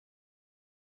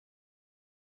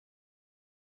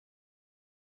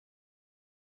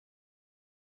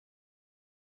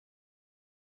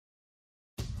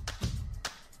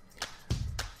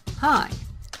Hi,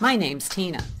 my name's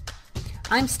Tina.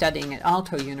 I'm studying at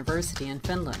Aalto University in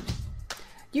Finland.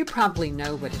 You probably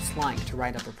know what it's like to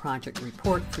write up a project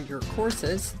report for your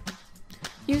courses.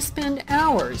 You spend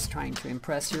hours trying to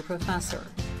impress your professor,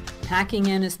 packing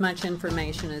in as much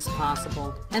information as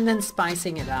possible, and then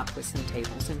spicing it up with some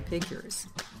tables and figures.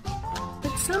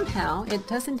 But somehow it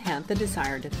doesn't have the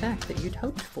desired effect that you'd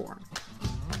hoped for.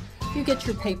 You get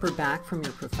your paper back from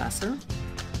your professor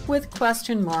with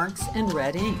question marks and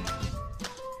red ink.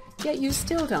 Yet you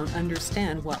still don't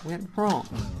understand what went wrong.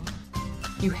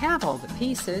 You have all the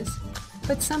pieces,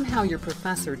 but somehow your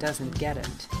professor doesn't get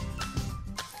it.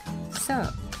 So,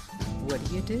 what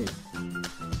do?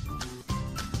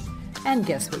 And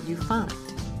guess what you find?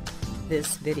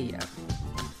 This video.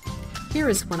 Here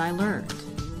is what I learned.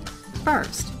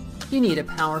 First, you need a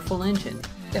powerful engine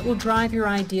that will drive your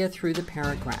idea through the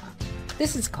paragraph.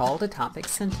 This is called a topic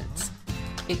sentence.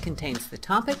 It contains the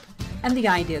topic and the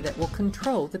idea that will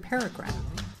control the paragraph.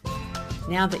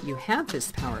 Now that you have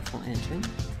this powerful engine,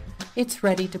 it's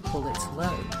ready to pull its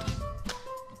load.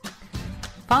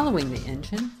 Following the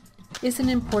engine is an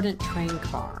important train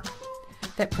car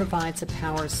that provides a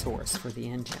power source for the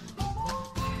engine.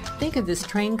 Think of this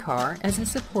train car as a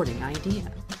supporting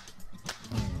idea.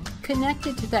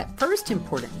 Connected to that first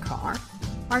important car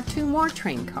are two more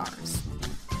train cars.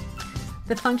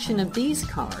 The function of these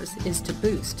cars is to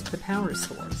boost the power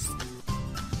source.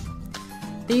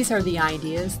 These are the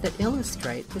ideas that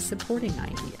illustrate the supporting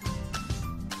idea.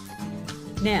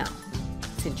 Now,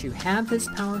 since you have this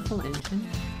powerful engine,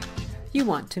 you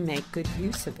want to make good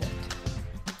use of it.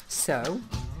 So,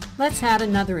 let's add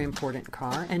another important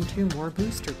car and two more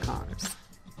booster cars.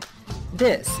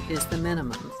 This is the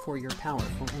minimum for your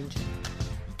powerful engine.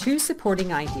 Two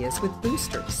supporting ideas with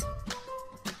boosters.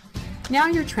 Now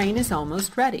your train is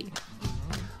almost ready.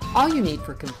 All you need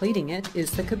for completing it is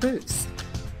the caboose.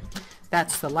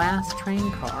 That's the last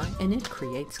train car, and it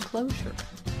creates closure.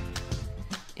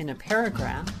 In a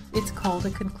paragraph, it's called a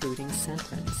concluding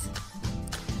sentence.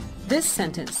 This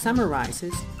sentence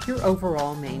summarizes your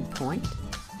overall main point,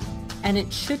 and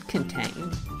it should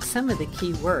contain some of the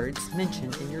key words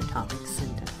mentioned in your topic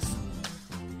sentence.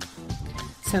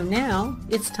 So now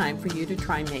it's time for you to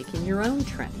try making your own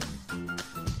train.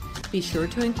 Be sure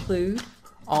to include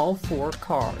all four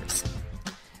cars,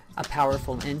 a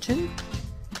powerful engine,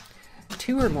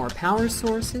 two or more power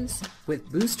sources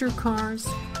with booster cars,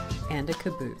 and a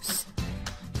caboose.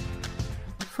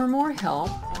 For more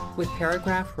help with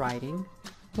paragraph writing,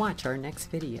 watch our next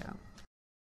video.